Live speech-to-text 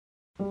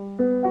Jai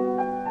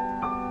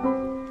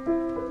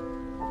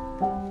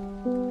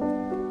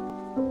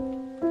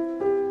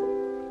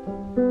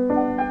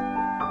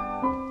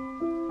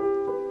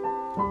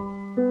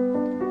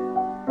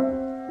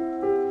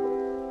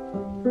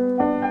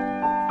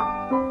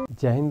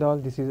Hind all,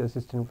 this is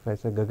Assistant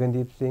Professor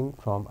Gagandeep Singh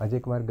from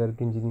Ajay Kumar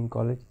Garg Engineering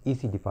College,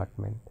 EC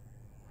Department.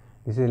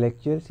 This is a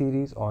lecture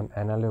series on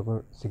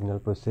analog signal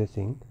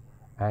processing,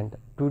 and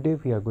today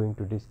we are going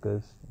to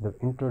discuss the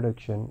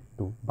introduction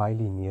to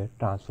bilinear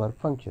transfer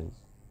functions.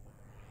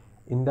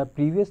 In the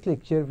previous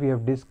lecture, we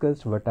have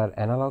discussed what are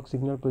analog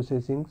signal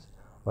processings,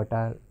 what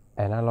are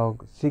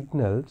analog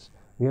signals.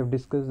 We have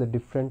discussed the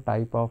different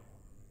type of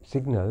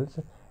signals.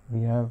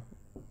 We have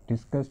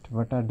discussed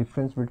what are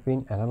difference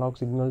between analog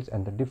signals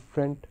and the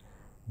different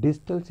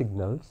digital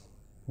signals.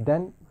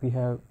 Then we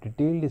have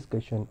detailed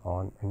discussion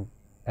on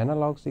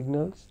analog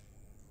signals.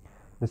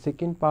 The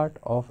second part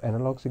of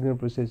analog signal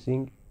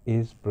processing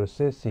is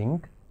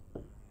processing,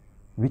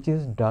 which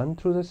is done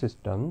through the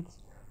systems.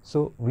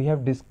 So we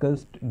have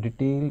discussed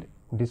detailed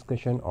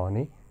discussion on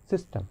a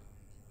system,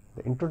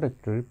 the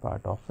introductory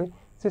part of a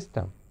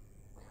system.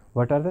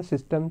 What are the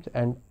systems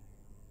and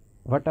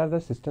what are the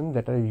systems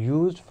that are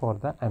used for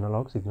the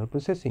analog signal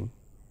processing?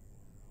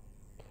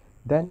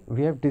 Then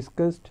we have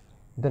discussed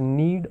the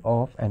need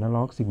of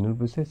analog signal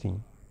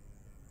processing.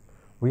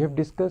 We have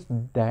discussed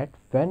that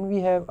when we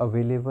have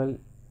available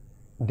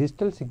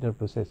digital signal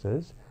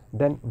processors,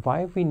 then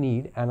why we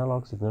need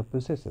analog signal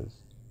processors?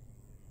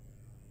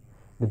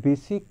 The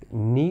basic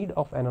need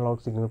of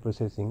analog signal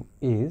processing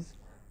is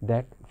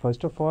that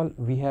first of all,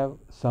 we have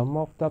some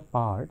of the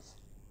parts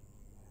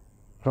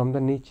from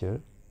the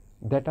nature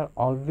that are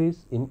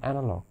always in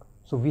analog.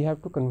 So we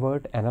have to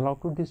convert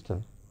analog to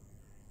digital.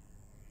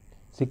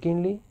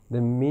 Secondly, the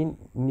main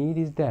need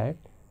is that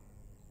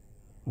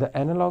the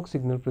analog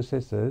signal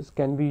processors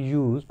can be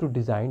used to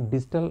design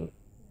digital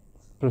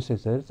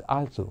processors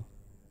also.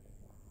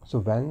 So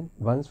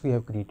once we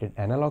have created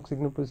analog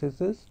signal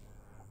processors,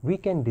 we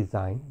can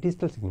design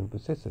digital signal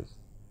processors.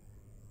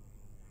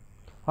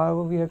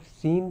 However, we have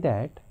seen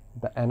that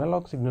the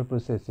analog signal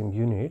processing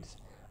units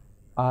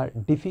are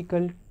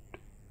difficult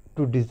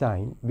to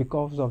design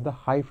because of the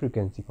high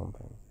frequency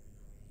components.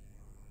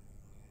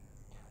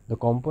 The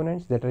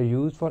components that are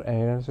used for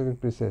analog signal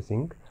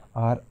processing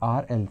are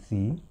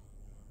RLC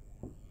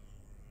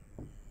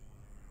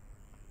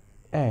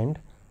and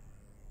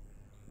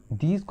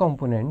these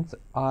components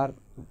are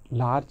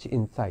large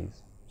in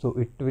size. So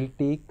it will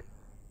take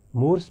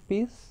more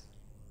space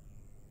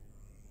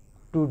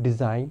to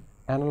design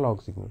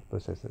analog signal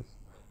processors.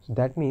 So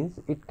that means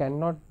it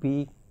cannot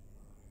be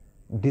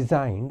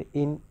designed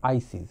in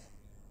ICs.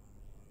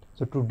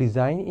 So to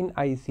design in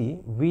IC,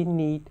 we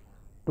need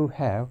to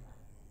have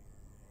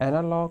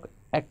analog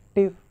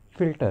active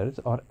filters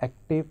or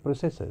active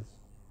processors.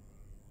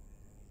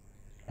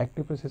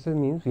 Active processor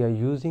means we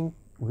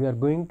are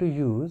going to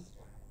use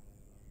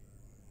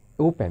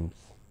op-amps.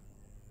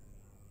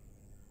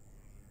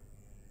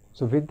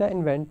 So with the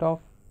advent of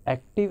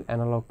active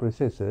analog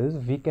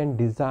processors, we can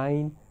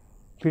design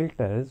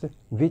filters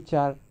which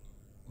are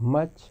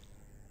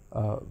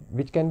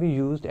which can be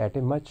used at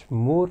a much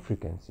more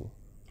frequency,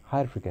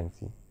 higher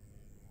frequency.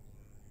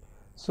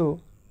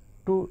 So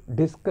to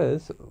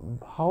discuss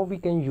how we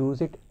can use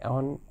it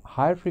on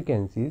higher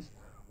frequencies,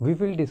 we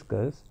will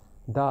discuss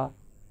the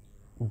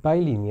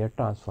bilinear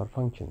transfer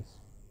functions.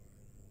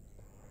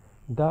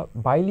 The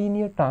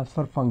bilinear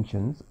transfer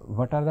functions,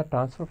 what are the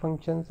transfer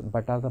functions,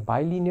 what are the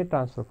bilinear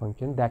transfer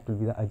functions, that will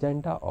be the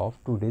agenda of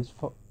today's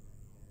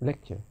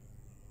lecture.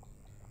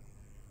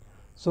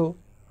 So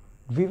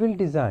we will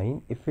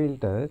design a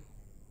filter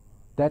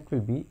that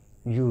will be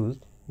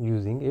used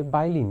using a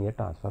bilinear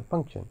transfer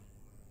function.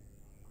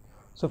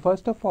 So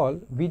first of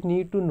all, we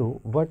need to know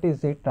what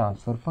is a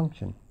transfer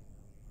function.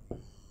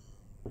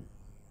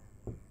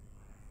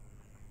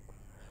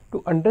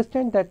 To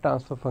understand that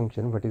transfer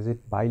function, what is a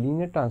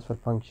bilinear transfer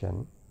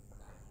function,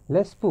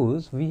 let's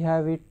suppose we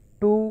have a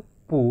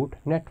two-port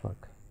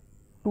network.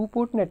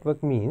 Two-port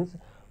network means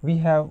we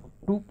have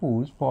two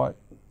ports for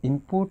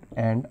input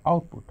and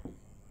output.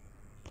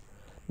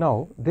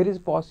 Now there is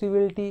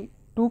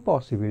two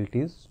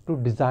possibilities to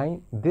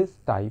design this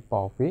type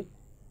of a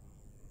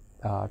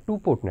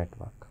two-port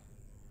network.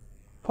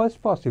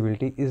 First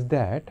possibility is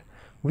that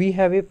we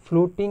have a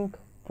floating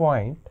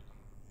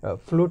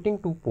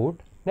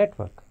two-port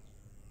network.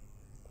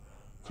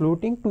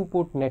 Floating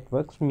two-port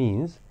networks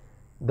means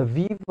the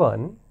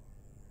V1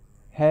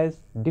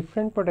 has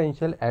different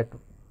potential at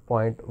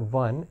point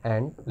 1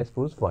 and let's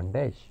suppose 1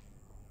 dash,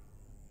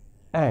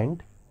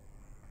 and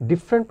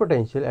different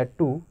potential at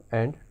 2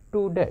 and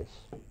 2 dash.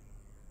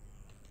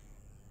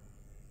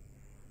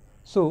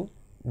 So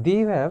they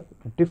have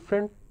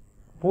different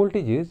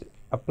voltages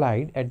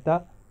applied at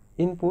the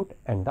input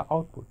and the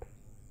output.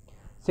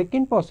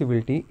 Second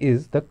possibility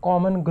is the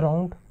common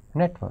ground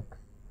network.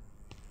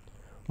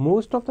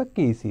 Most of the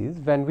cases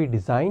when we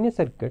design a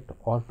circuit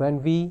or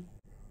when we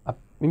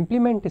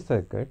implement a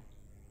circuit,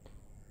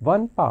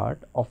 one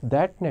part of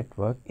that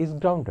network is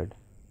grounded.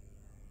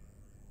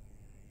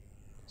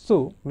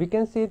 So we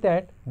can say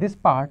that this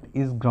part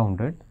is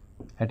grounded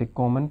at a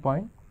common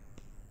point.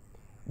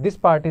 This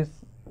part is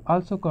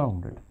also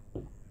grounded,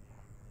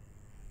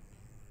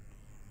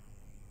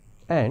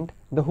 and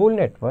the whole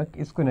network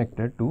is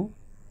connected to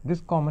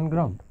this common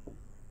ground.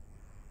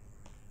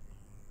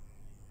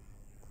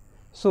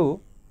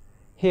 So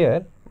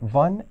here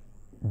 1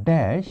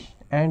 dash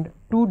and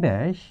 2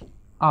 dash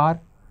are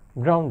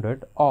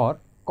grounded or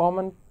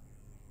common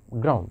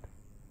ground,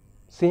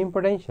 same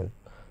potential.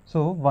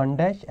 So 1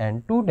 dash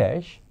and 2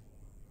 dash,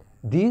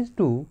 these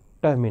two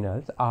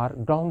terminals are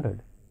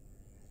grounded,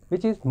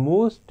 which is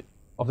most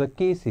of the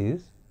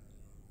cases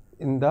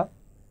in the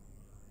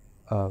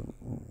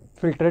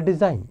filter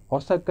design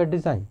or circuit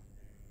design.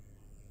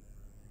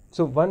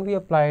 So we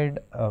apply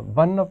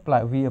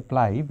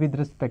with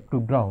respect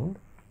to ground,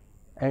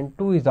 and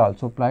 2 is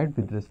also applied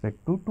with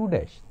respect to 2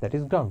 dash, that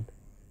is ground.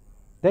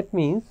 That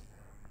means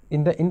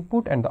in the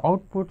input and the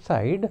output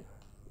side,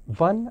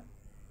 one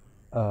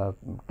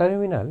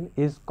terminal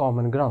is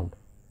common ground.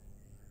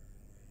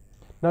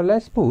 Now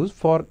let's suppose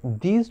for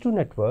these two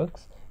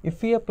networks,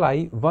 if we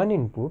apply one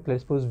input,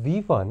 let's suppose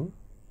V1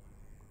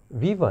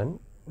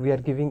 we are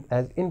giving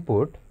as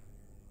input,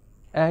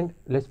 and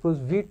let's suppose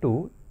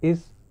V2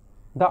 is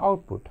the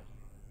output.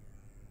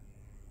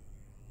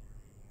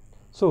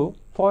 So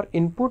for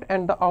input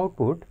and the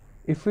output,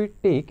 if we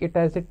take it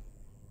as a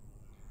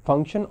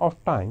function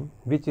of time,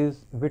 which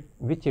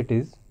it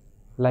is,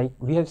 like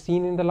we have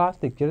seen in the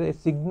last lecture, a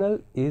signal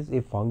is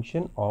a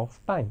function of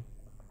time,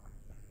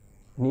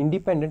 an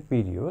independent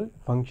variable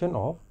function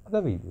of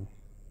the variable.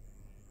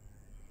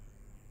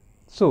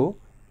 So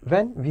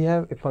when we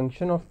have a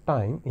function of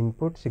time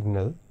input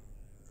signal,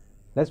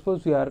 let's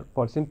suppose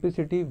for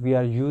simplicity we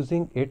are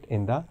using it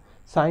in the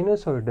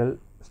sinusoidal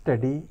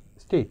steady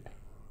state.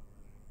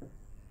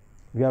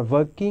 We are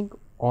working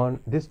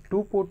on this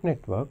two-port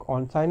network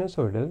on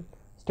sinusoidal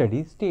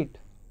steady state.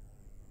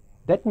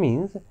 That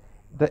means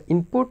the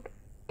input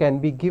can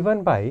be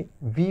given by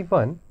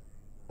V1,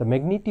 the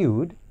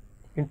magnitude,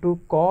 into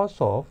cos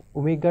of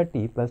omega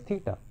t plus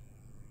theta,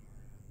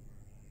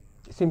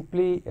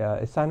 simply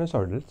a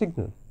sinusoidal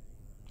signal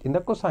in the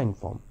cosine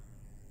form,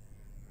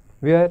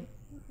 where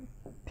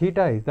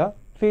theta is the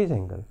phase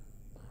angle,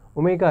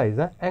 omega is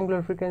the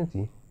angular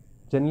frequency,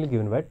 generally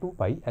given by 2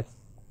 pi s.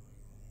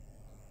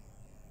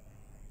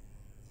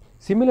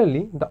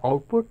 Similarly, the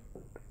output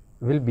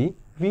will be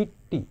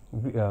V2t,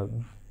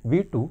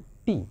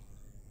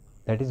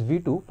 that is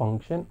V2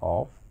 function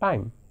of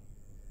time.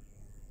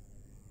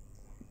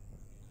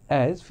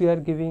 As we are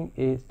giving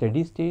a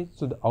steady state,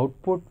 so the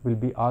output will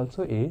be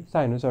also a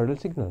sinusoidal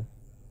signal.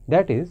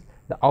 That is,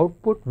 the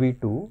output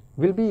V2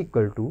 will be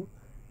equal to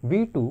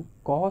V2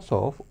 cos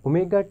of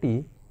omega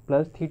t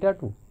plus theta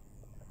 2.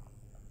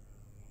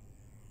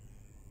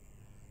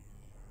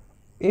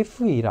 If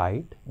we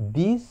write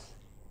these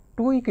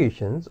two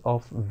equations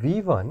of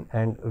V1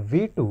 and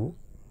V2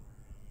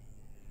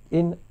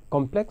 in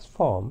complex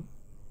form,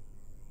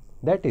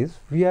 that is,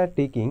 we are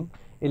taking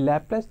a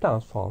Laplace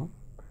transform,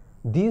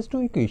 these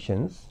two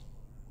equations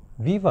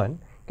V1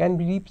 can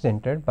be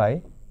represented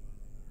by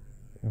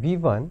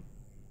V1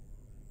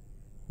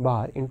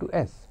 bar into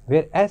S,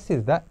 where S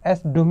is the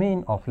S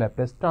domain of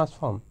Laplace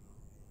transform,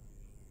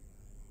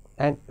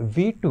 and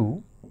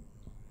V2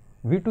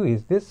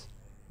 is this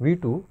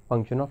V2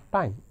 function of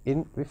time.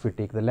 If we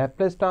take the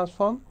Laplace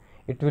transform,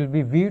 it will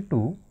be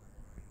V2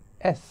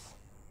 S.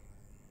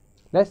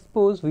 Let's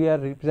suppose we are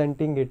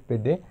representing it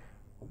with a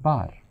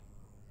bar.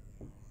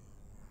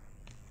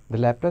 The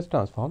Laplace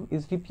transform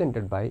is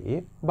represented by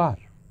a bar,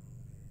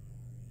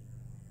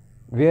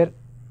 where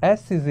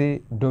S is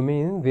a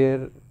domain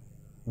where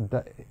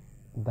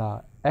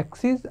the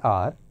axes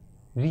are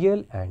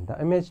real and the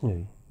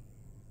imaginary,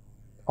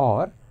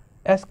 or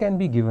S can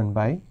be given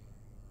by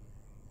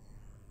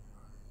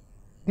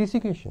this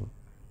equation,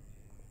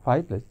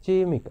 phi plus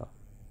j omega,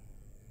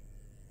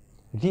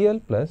 real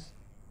plus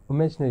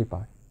imaginary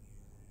part.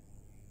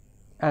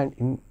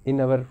 And in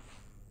our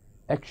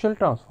actual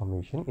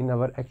transformation, in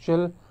our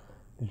actual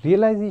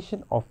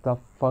realization of the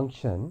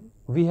function,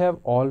 we have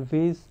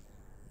always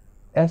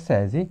S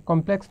as a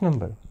complex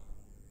number.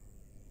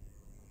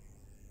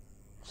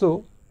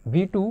 So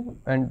V2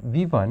 and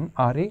V1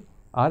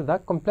 are the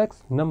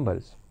complex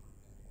numbers,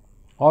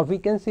 or we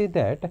can say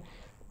that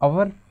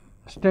our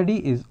study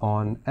is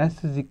on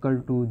S is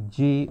equal to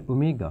j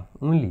omega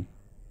only.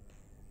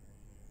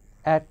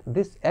 At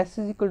this S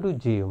is equal to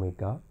j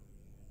omega,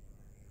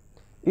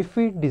 if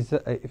we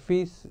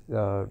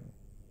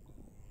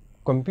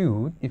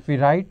compute, if we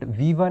write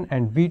V1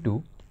 and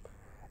V2,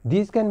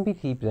 these can be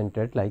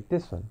represented like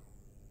this one,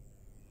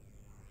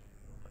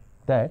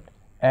 that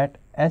at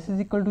S is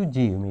equal to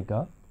j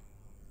omega,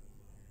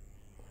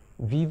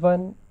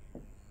 V1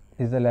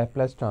 is the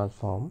Laplace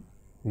transform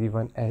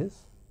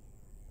V1s.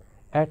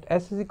 At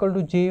S is equal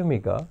to j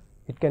omega,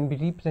 it can be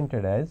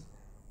represented as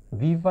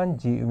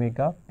V1 j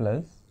omega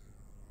plus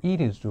e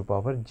raised to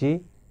power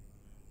j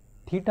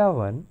theta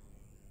 1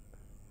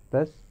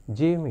 plus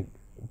j omega,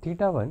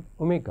 theta 1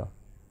 omega.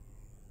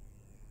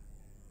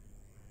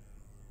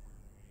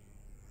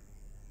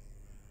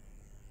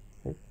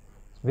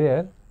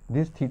 where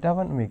this theta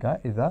 1 omega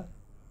is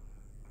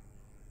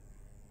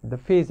the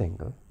phase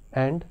angle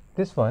and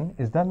this one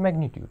is the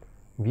magnitude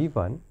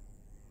V1.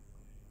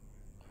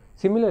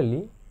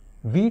 Similarly,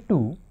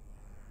 V2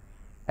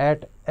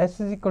 at S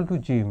is equal to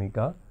j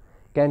omega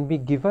can be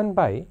given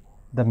by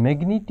the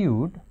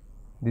magnitude,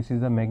 this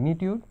is the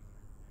magnitude,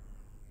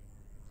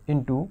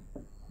 into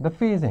the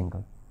phase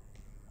angle.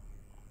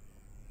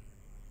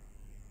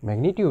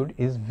 Magnitude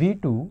is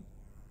V2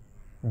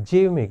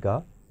 j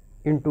omega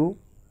into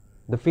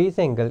the phase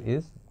angle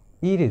is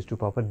e raised to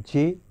power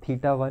j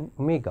theta 1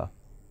 omega.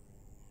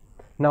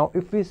 Now,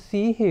 if we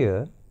see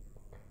here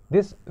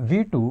this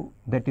V2,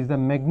 that is the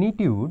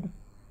magnitude,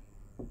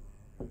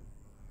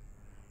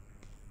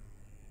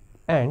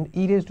 and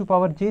e raised to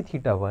power j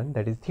theta 1,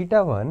 that is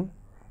theta 1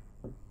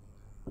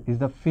 is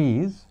the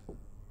phase,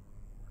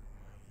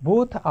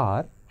 both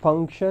are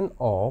function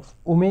of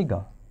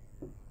omega,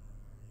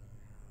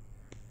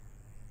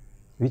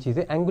 which is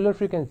a angular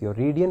frequency or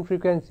radian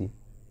frequency.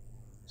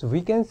 So,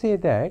 we can say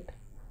that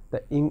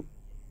the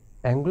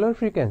angular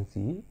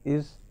frequency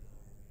is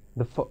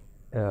the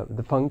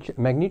function,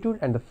 magnitude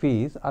and the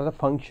phase are the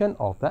function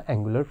of the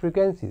angular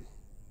frequencies.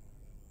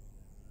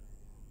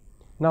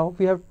 Now,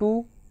 we have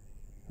two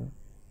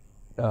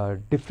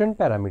different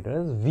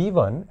parameters,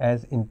 V1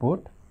 as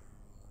input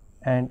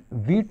and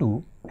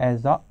V2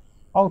 as the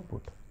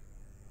output.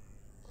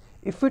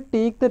 If we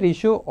take the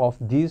ratio of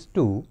these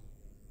two,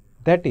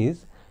 that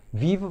is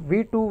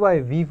V2 by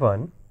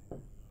V1,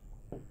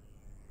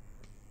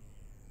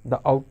 the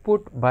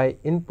output by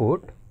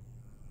input,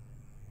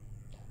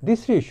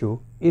 this ratio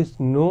is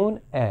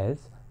known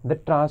as the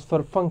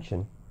transfer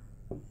function.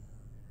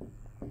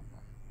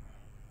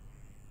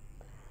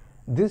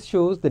 This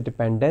shows the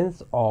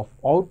dependence of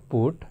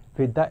output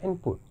with the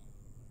input.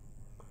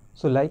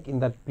 So, like in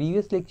the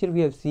previous lecture,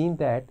 we have seen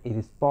that a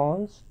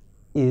response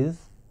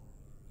is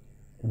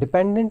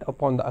dependent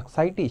upon the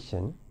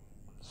excitation.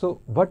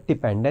 So, what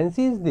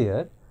dependency is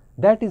there,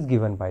 that is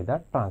given by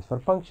the transfer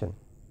function.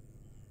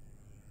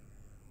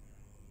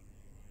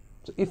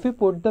 So, if we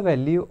put the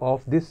value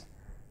of this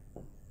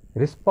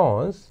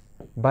response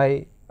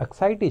by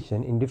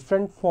excitation in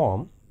different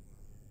form,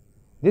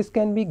 this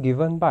can be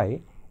given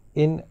by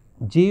in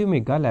j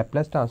omega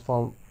Laplace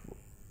transform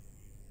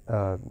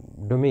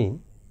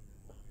domain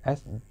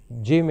as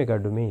j omega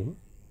domain,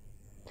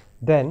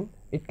 then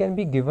it can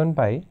be given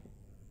by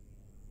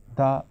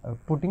the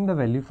putting the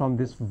value from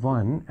this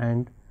 1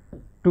 and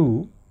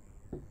 2,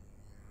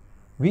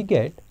 we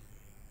get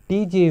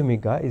T j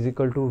omega is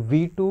equal to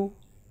V2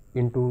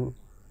 into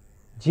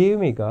j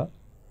omega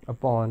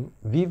upon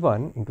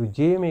V1 into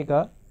j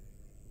omega.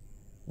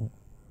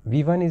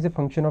 V1 is a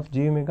function of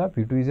j omega,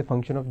 V2 is a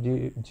function of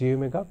j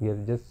omega, we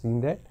have just seen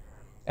that,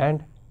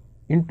 and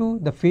into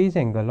the phase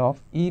angle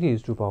of e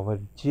raised to power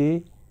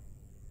j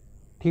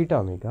theta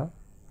omega,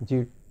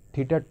 j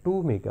theta 2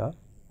 omega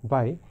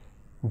by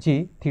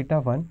j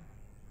theta 1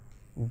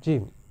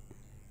 j.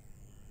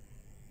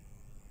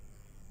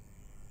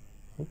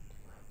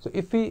 So,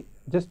 if we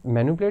just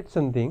manipulate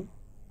something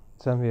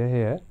somewhere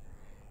here,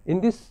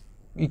 in this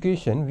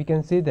equation we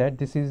can say that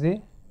this is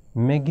a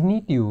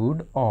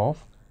magnitude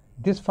of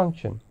this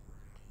function,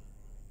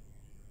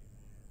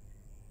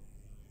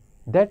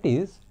 that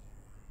is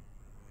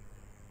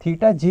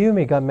theta j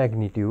omega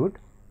magnitude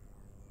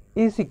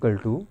is equal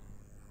to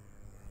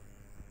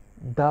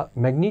the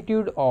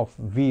magnitude of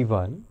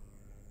V1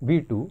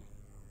 V2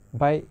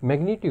 by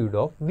magnitude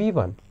of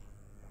V1,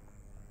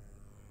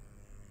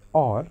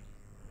 or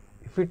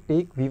if we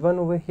take V1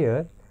 over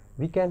here,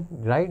 we can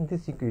write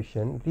this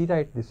equation,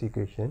 rewrite this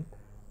equation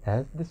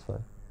as this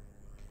one,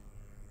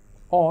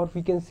 or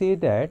we can say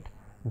that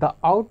the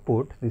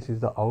output, this is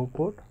the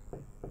output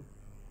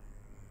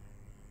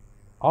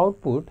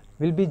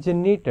will be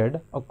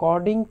generated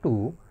according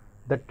to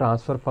the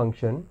transfer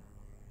function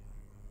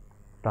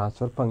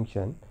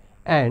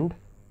and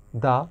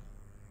the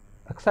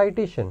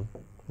excitation,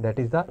 that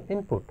is the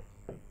input.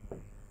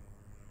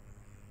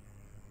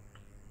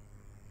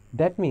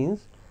 That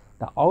means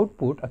the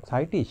output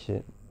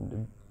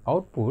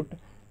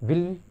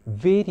will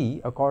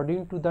vary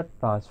according to the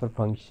transfer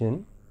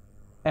function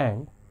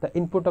and the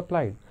input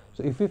applied.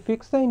 So, if we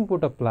fix the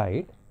input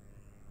applied,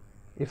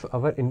 if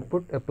our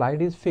input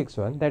applied is fixed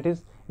one, that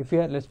is, if we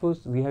are, let's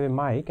suppose we have a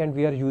mic and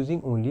we are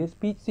using only a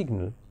speech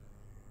signal,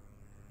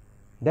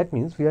 that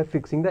means we are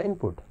fixing the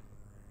input.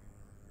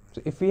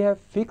 So, if we have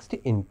fixed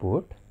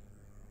input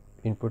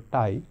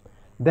type,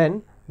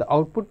 then the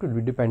output will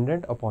be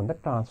dependent upon the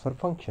transfer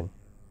function.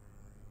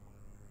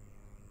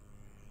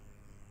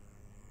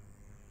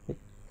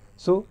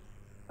 So,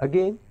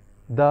 again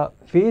the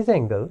phase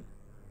angle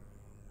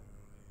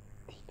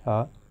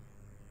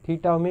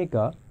theta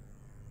omega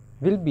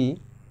will be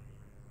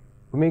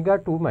omega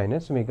 2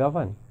 minus omega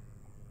 1.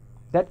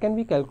 That can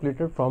be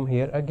calculated from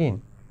here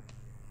again.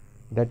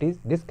 That is,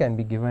 this can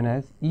be given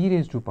as e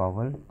raised to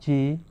power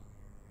j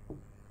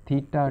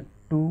theta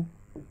 2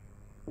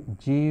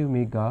 j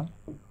omega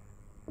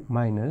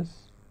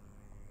minus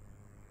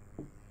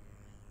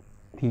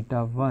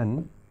theta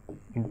 1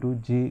 into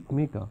j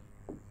omega.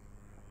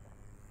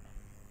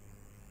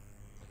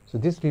 So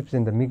this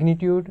represents the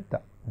magnitude.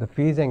 The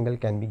phase angle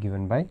can be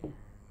given by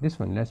this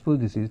one. Let's suppose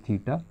this is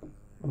theta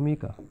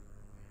omega,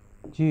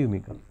 j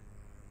omega.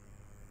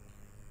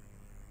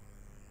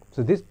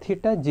 So this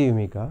theta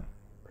omega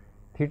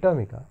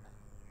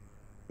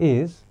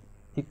is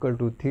equal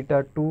to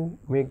theta 2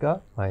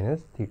 omega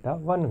minus theta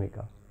 1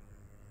 omega.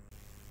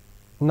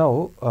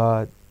 Now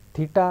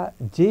theta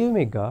j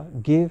omega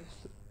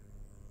gives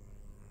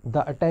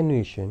the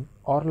attenuation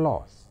or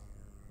loss.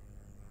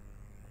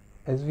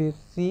 As we have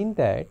seen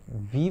that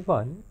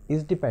V1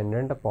 is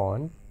dependent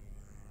upon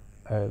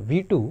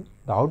V2,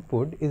 the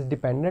output is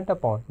dependent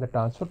upon the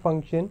transfer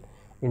function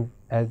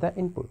as the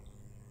input.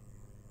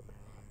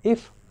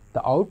 If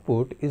the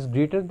output is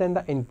greater than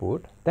the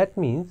input, that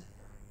means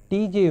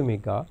Tj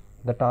omega,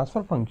 the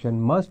transfer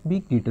function, must be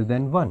greater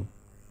than 1.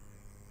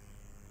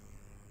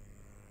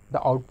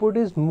 The output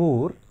is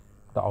more,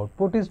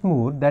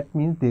 that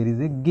means there is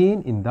a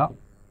gain in the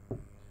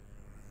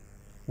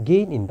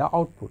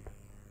output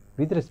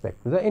with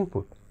respect to the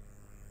input.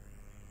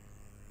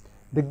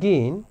 The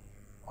gain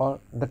or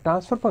the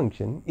transfer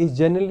function is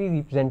generally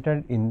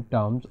represented in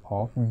terms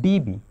of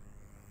dB.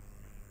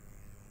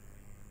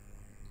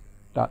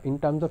 In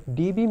terms of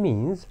dB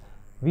means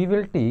we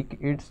will take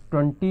its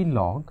 20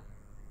 log,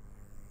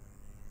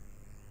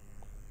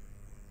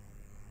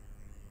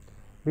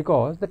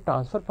 because the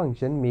transfer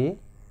function may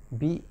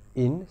be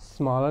in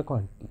smaller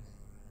quantities,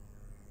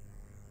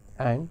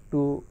 and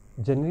to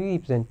generally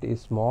represent a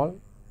small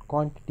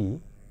quantity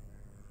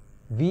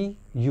we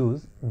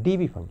use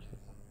dB functions.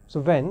 So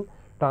when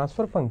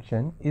transfer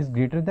function is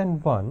greater than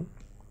 1,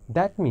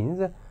 that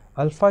means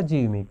alpha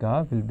j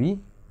omega will be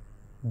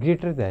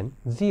greater than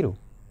 0.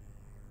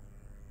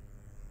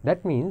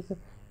 That means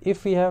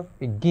if we have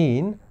a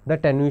gain, the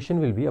attenuation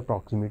will be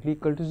approximately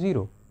equal to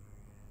 0.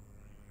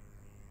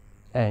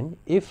 And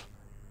if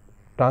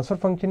transfer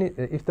function is,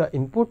 if the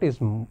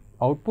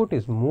output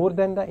is more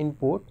than the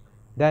input,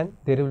 then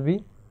there will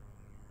be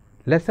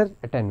lesser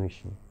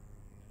attenuation.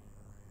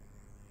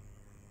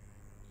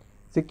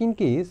 Second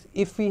case,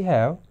 if we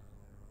have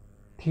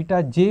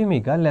theta j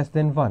omega less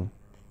than 1,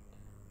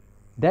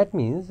 that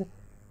means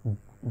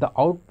the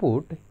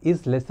output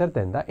is lesser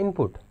than the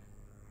input,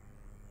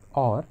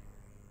 or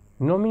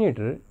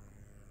numerator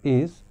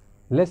is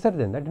lesser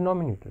than the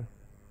denominator.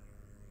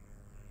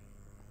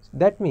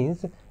 That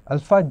means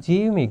alpha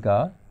j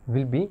omega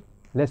will be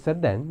lesser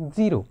than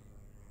 0.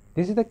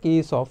 This is the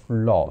case of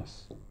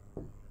loss,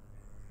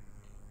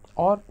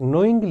 or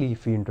knowingly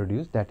if we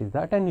introduce, that is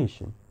the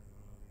attenuation.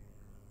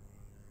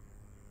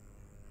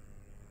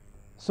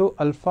 So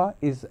alpha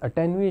is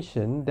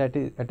attenuation, that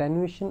is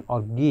attenuation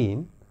or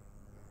gain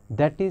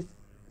that is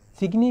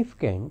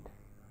significant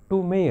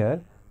to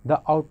measure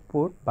the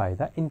output by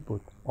the input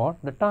or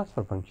the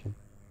transfer function.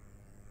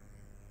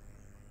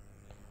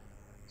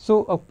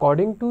 So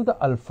according to the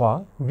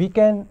alpha, we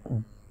can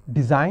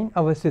design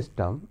our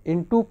system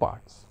in two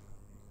parts.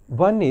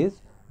 One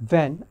is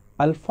when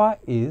alpha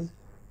is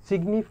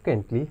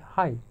significantly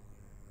high,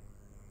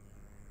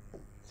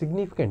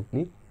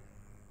 significantly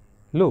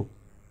low.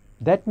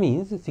 That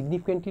means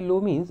significantly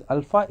low means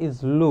alpha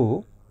is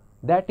low,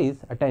 that is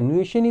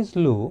attenuation is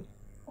low,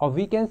 or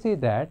we can say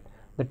that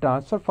the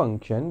transfer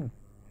function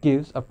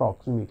gives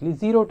approximately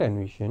 0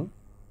 attenuation.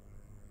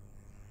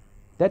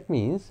 That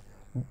means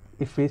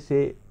if we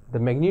say the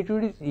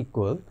magnitude is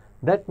equal,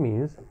 that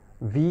means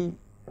V2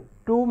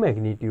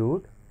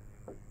 magnitude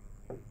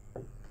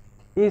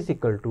is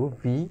equal to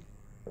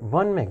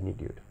V1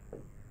 magnitude.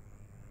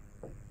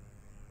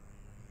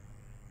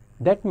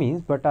 That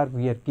means what are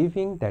we are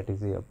giving, that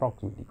is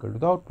approximately equal to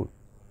the output,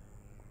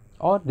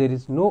 or there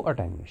is no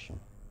attenuation.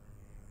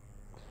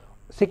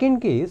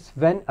 Second case,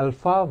 when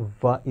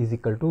alpha is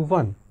equal to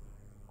 1.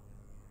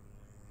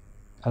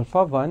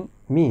 Alpha 1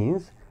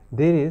 means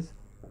there is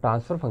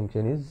transfer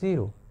function is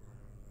 0,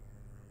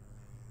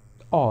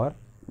 or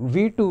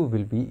V2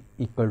 will be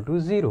equal to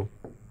 0.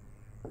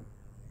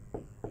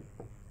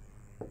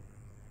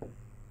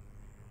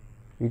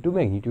 V2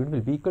 magnitude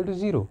will be equal to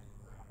 0,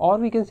 or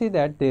we can say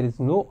that there is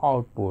no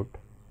output.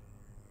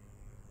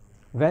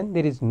 When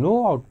there is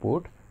no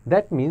output,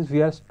 that means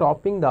we are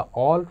stopping the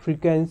all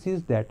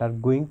frequencies that are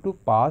going to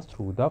pass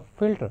through the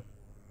filter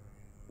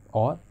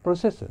or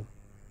processor.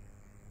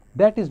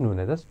 That is known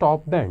as a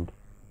stop band.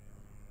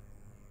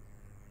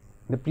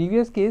 In the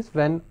previous case,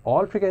 when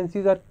all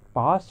frequencies are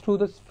passed through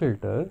this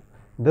filter,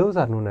 those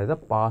are known as a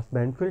pass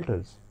band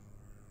filters.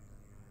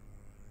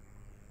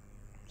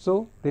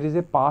 So there is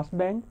a pass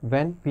band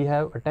when we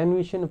have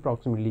attenuation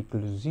approximately equal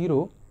to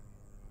 0,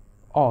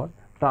 or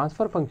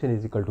transfer function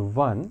is equal to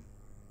 1,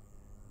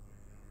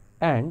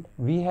 and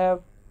we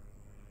have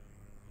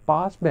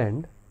pass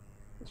band,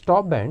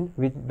 stop band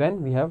with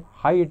when we have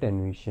high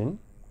attenuation,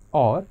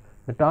 or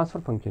the transfer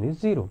function is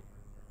 0.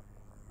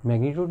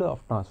 Magnitude of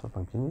transfer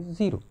function is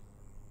 0.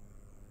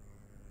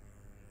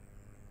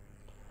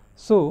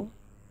 So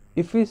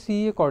if we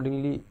see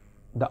accordingly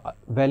the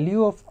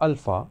value of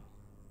alpha,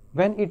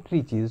 when it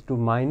reaches to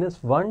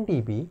minus 1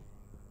 dB,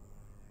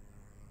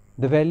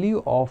 the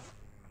value of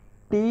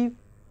T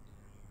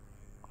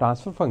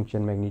transfer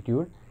function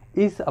magnitude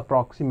is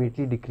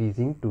approximately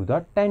decreasing to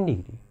the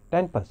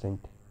 10%.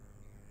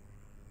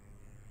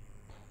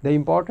 The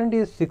important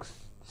is 6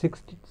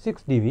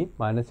 dB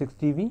minus 6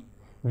 dB,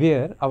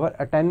 where our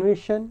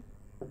attenuation,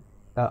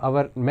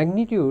 our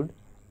magnitude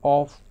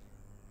of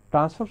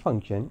transfer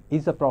function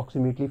is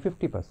approximately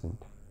 50%.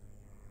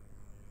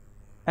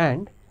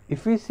 And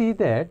if we see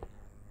that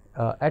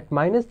at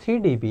minus 3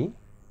 dB,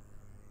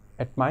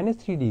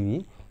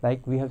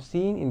 like we have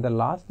seen in the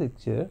last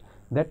lecture,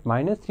 that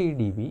minus 3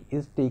 dB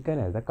is taken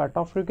as a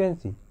cutoff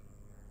frequency.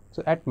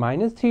 So at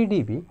minus 3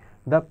 dB,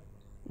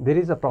 there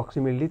is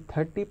approximately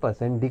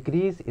 30%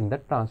 decrease in the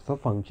transfer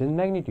function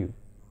magnitude,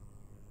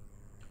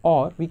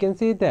 or we can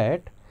say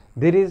that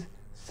there is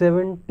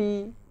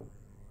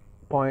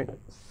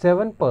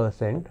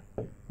 70.7%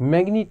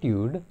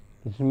 magnitude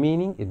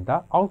remaining in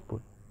the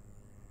output.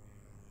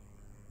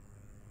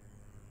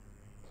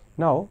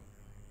 Now,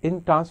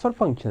 in transfer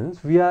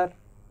functions, we are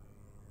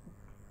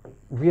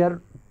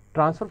dealing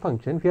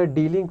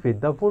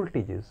with the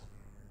voltages.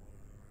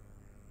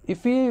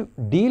 If we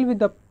deal with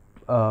the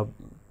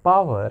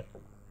power,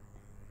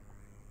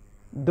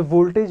 the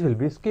voltage will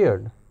be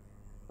squared.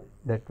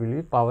 That will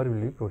be, power will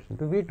be proportional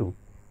to V2.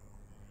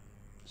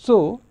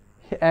 So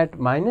at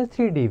minus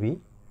 3 dB,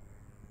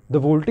 the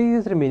voltage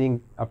is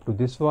remaining up to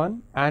this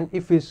one, and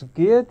if we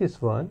square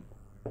this one,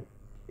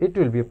 it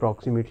will be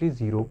approximately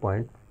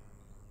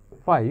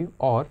 0.5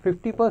 or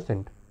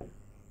 50%.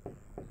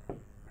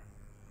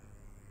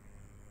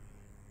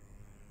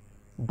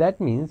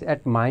 That means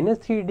at minus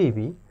 3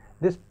 dB,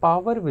 this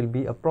power will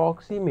be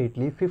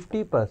approximately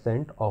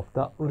 50% of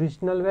the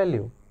original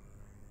value.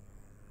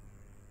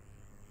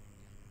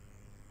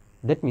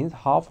 That means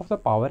half of the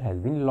power has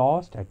been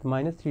lost at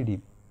minus 3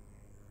 dB.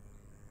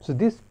 So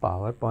this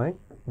point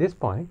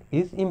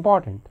is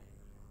important.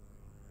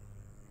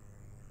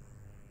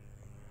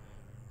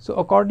 So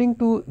according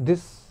to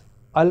this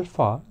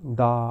alpha,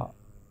 the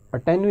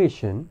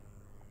attenuation,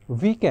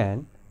 we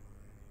can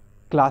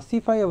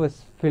classify our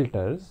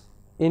filters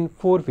in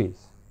 4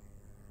 ways.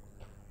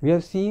 We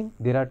have seen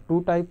there are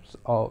two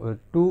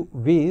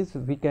ways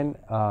we can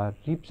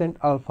represent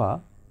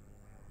alpha.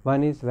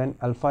 One is when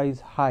alpha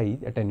is high,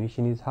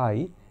 attenuation is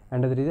high,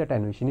 and other is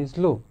attenuation is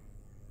low.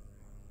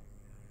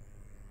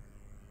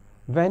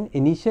 When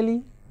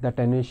initially the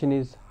attenuation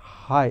is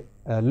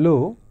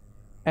low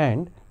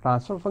and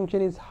transfer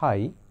function is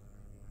high,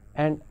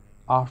 and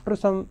after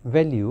some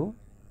value,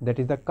 that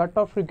is the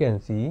cutoff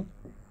frequency,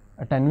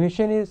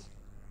 attenuation is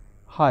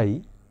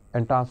high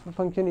and transfer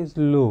function is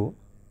low,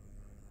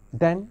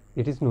 then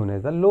it is known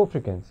as a low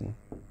frequency.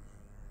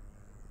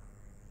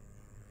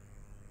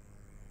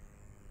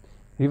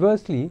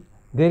 Reversely,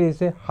 there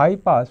is a high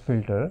pass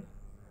filter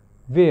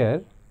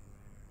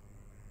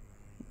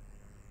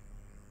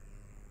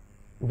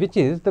which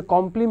is the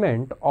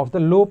complement of the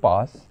low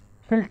pass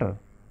filter.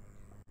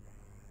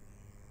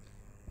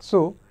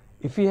 So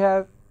if we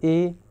have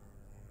a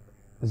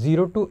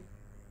 0 to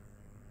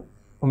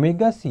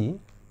omega c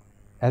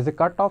as a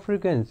cutoff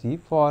frequency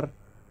for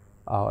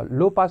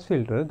low pass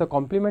filter, the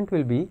complement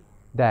will be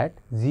that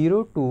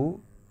 0 to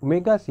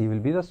omega c will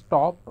be the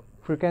stop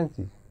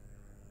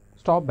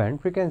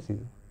band frequencies.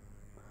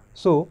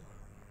 So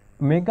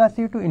omega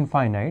c to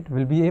infinite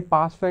will be a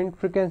pass band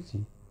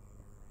frequency.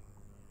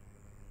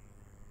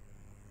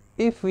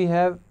 If we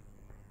have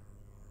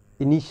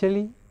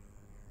initially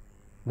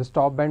the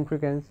stop band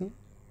frequency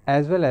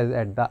as well as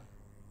at the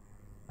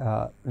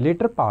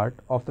later part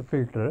of the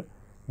filter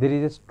there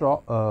is a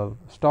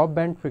stop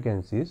band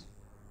frequencies,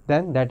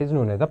 then that is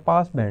known as the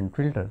pass band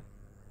filter.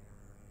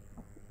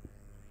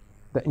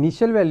 The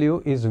initial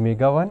value is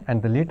omega 1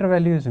 and the later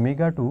value is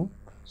omega 2.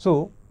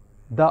 So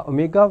the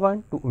omega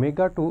 1 to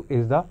omega 2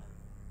 is the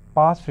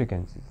pass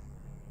band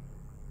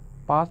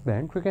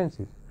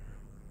frequencies.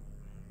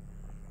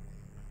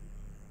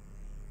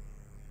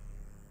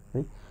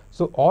 Right?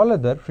 So all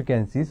other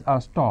frequencies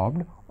are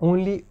stopped,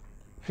 only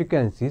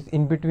frequencies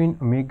in between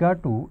omega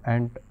 2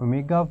 and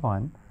omega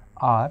 1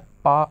 are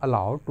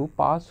allowed to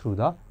pass through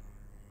the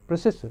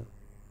processor.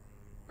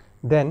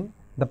 Then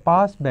the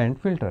pass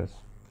band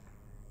filters.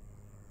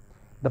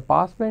 The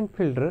pass band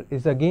filter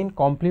is again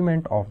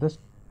complement of the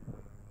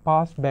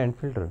pass band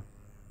filter.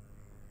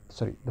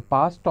 The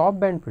pass stop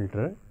band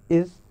filter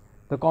is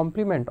the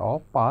complement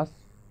of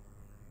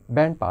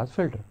band pass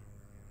filter.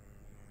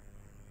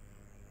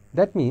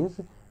 That means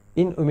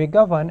in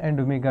omega 1 and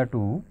omega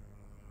 2,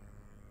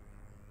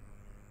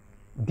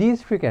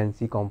 these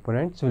frequency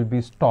components will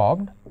be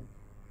stopped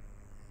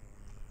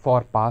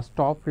for pass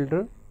stop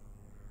filter,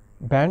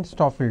 band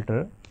stop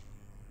filter.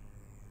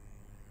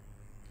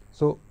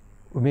 So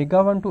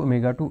omega 1 to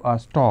omega 2 are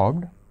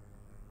stopped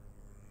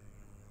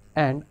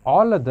and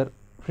all other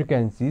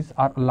frequencies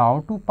are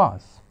allowed to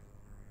pass.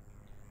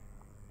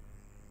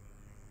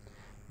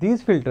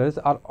 These filters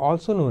are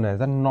also known as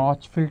the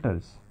notch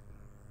filters.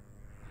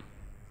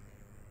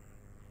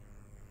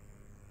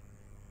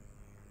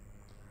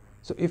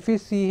 So if we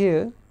see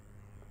here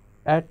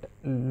at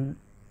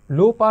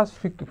low pass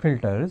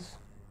filters,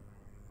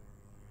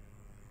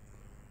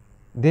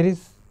 there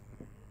is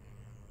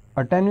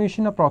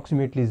attenuation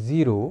approximately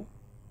 0,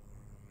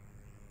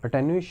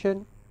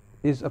 attenuation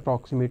is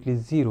approximately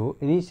 0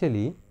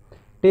 initially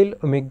till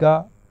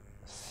omega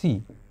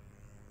c,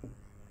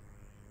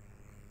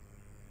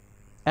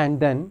 and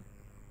then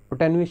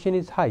attenuation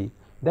is high.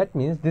 That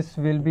means this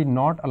will be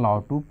not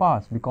allowed to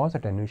pass because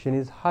attenuation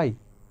is high.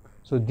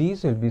 So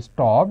these will be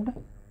stopped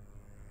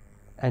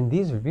and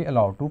these will be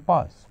allowed to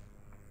pass.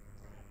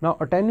 Now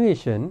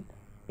attenuation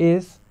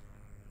is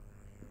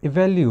a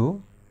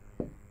value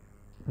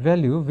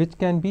which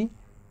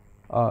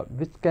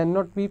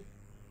cannot be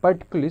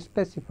particularly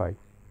specified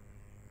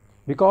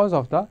because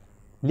of the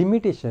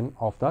limitation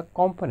of the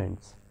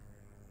components.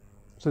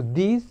 So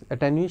these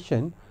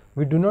attenuation,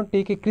 we do not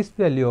take a crisp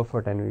value of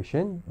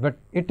attenuation, but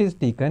it is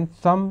taken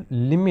some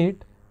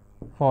limit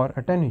for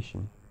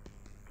attenuation.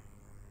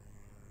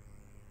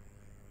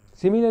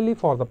 Similarly,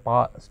 for the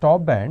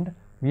stop band,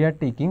 we are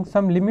taking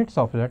some limits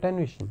of the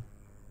attenuation.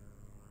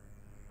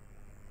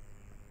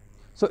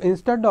 So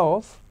instead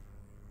of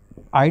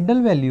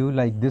ideal value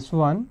like this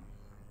one,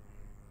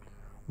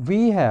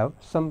 we have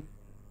some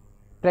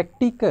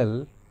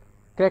practical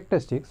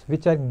characteristics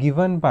which are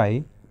given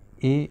by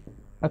a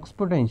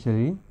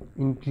exponentially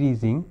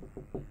increasing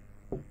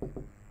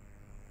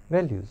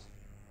values.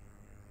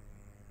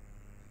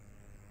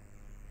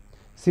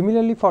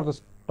 Similarly, for the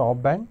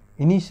stop band,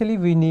 initially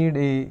we need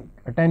a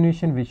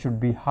attenuation which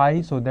should be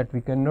high, so that we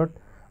do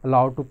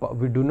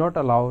not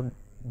allow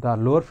the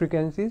lower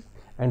frequencies,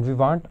 and we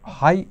want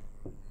high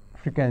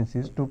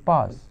frequencies to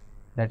pass.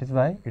 That is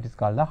why it is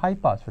called the high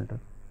pass filter.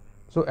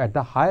 So at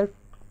the higher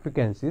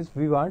frequencies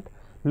we want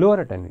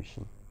lower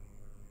attenuation.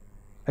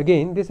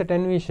 Again, this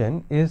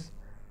attenuation is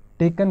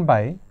taken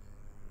by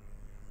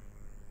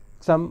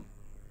some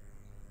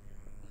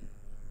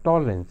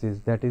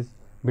tolerances, that is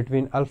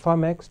between alpha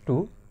max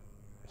to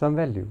some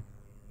value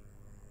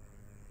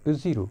is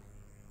 0.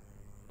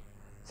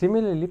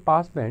 Similarly,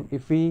 pass band,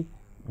 if we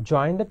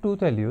join the two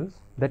values,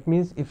 that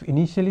means if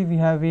initially we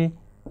have a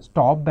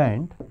stop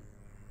band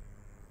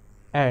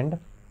and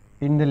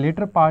in the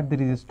later part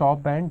there is a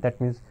stop band, that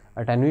means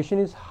attenuation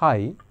is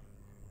high.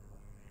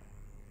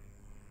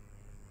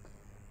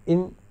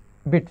 In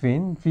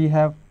between we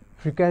have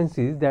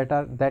frequencies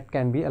that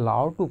can be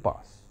allowed to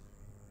pass.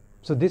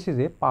 So this is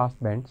a pass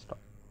band stop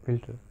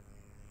filter.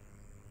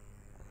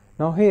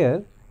 Now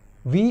here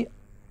we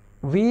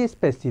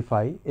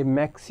specify a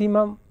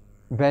maximum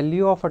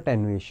value of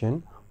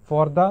attenuation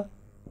for the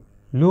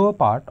lower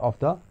part of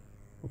the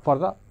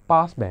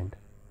pass band,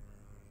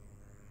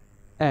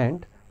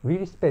 and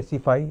we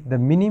specify the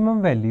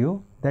minimum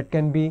value that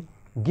can be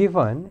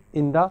given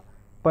in the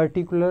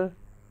particular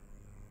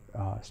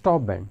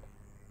stop band.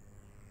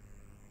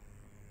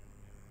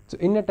 So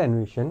in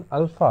attenuation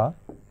alpha,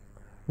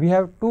 we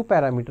have two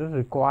parameters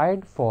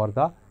required for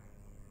the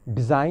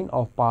design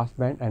of pass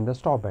band and the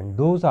stop band.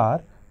 Those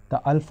are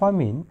the alpha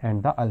min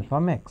and the alpha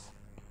max.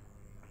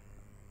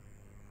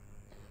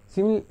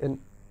 Similarly,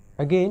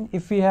 again,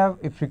 if we have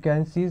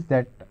frequencies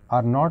that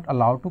are not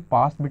allowed to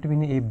pass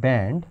between a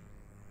band,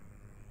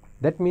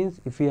 that means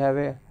if we have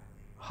a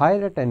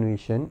higher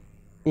attenuation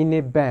in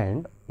a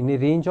band, in a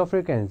range of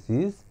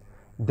frequencies,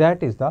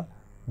 that is the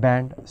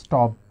band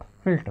stop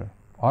filter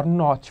or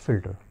notch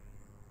filter.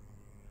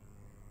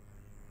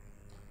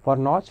 For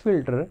notch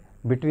filter,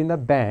 between the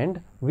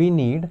band we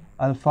need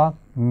alpha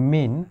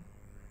min,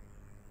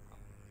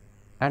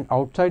 and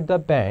outside the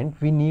band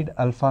we need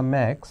alpha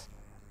max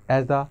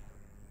as the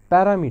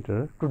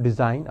parameter to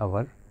design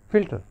our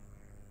filter.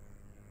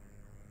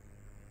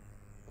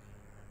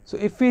 So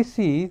if we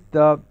see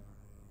the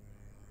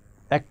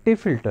active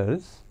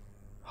filters,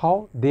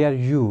 how they are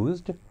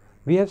used,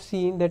 we have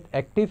seen that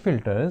active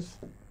filters,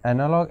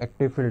 analog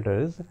active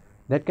filters,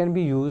 that can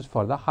be used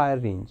for the higher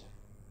range.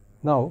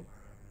 Now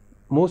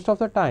most of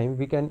the time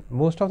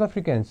most of the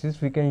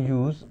frequencies we can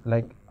use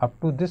like up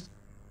to this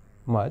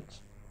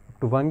much, up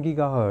to 1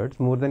 gigahertz,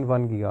 more than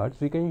 1 gigahertz,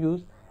 we can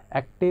use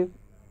active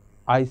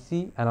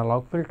IC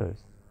analog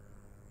filters,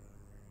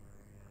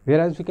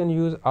 whereas we can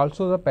use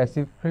also the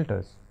passive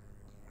filters.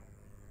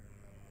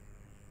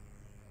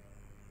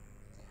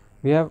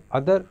 We have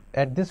other,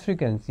 at this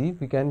frequency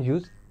we can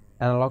use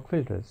analog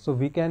filters. So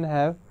we can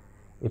have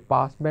a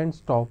pass band,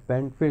 stop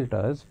band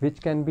filters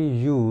which can be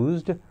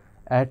used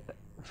at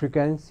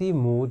frequency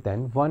more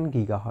than 1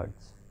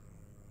 gigahertz.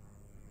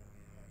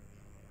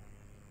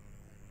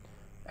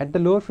 At the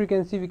lower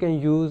frequency we can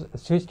use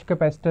switched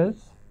capacitors,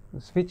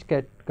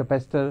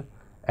 capacitor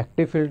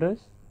active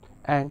filters,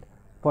 and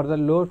for the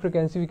lower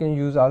frequency we can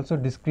use also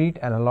discrete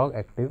analog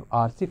active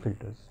RC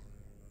filters.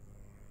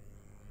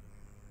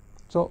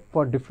 So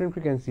for different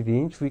frequency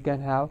range we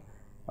can have,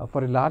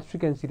 for a large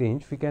frequency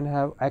range we can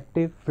have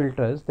active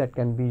filters that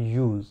can be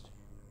used.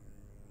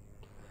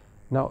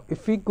 Now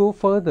if we go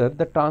further,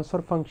 the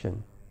transfer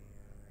function.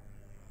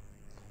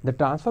 The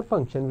transfer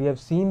function, we have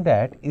seen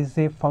that is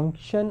a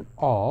function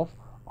of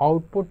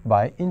output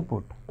by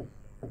input.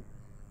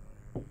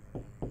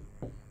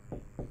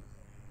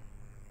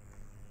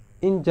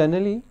 In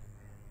generally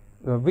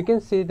we can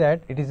say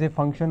that it is a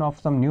function of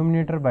some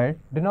numerator by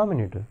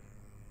denominator.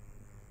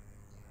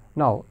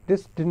 Now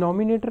this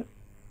denominator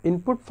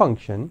input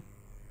function,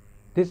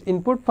 this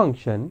input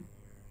function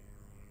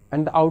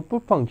and the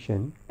output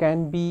function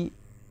can be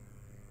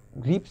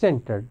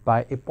represented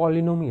by a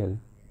polynomial.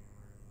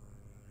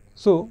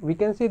 So we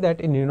can say that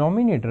a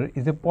denominator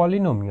is a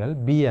polynomial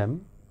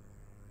Bm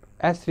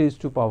s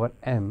raised to power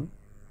m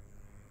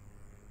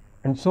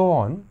and so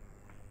on,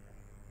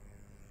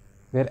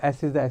 where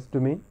s is the S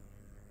domain.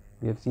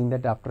 We have seen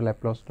that after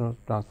Laplace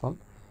transform,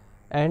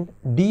 and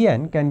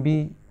dn can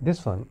be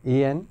this one,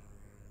 an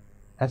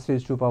s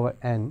raised to power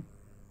n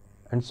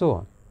and so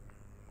on.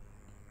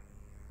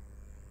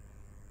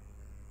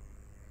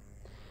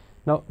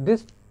 Now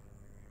this,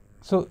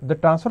 so the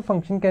transfer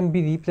function can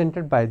be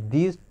represented by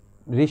these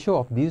ratio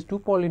of these two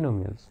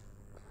polynomials.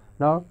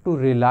 Now to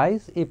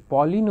realize a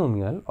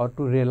polynomial or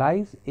to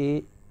realize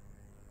a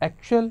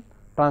actual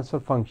transfer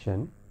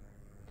function,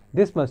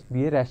 this must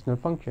be a rational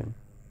function,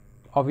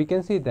 or we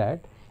can say that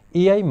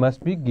ai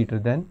must be greater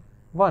than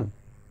 1,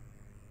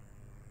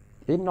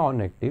 a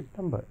non-negative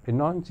number, a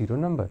non-zero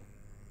number,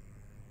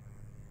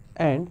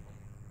 and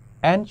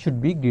n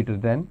should be greater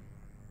than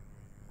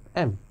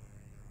m,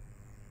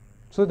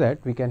 so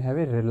that we can have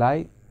a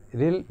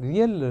real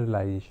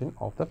realization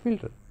of the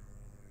filter.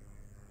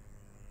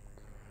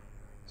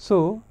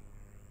 So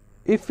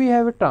if we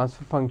have a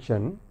transfer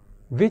function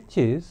which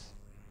is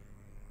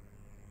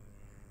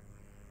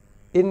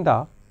in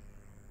the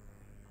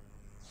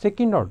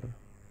second order,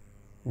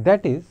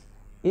 that is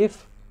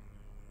if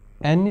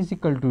n is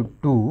equal to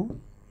 2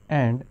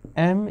 and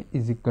m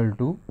is equal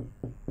to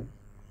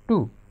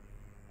 2.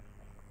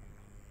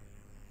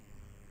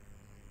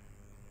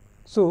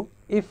 So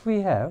if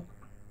we have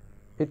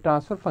a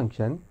transfer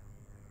function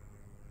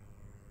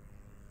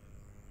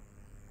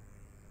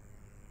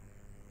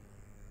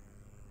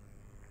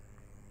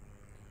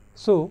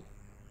so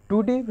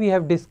today we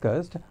have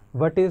discussed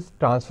what is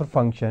transfer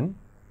function.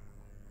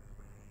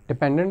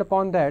 Dependent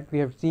upon that, we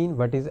have seen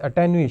what is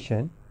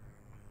attenuation.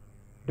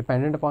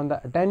 Dependent upon the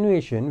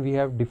attenuation, we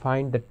have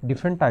defined the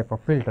different type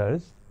of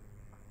filters.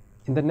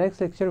 In the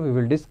next lecture, we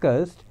will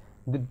discuss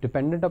the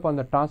dependent upon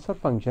the transfer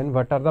function,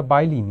 what are the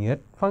bilinear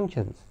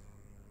functions.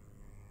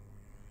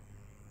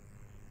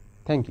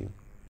 Thank you.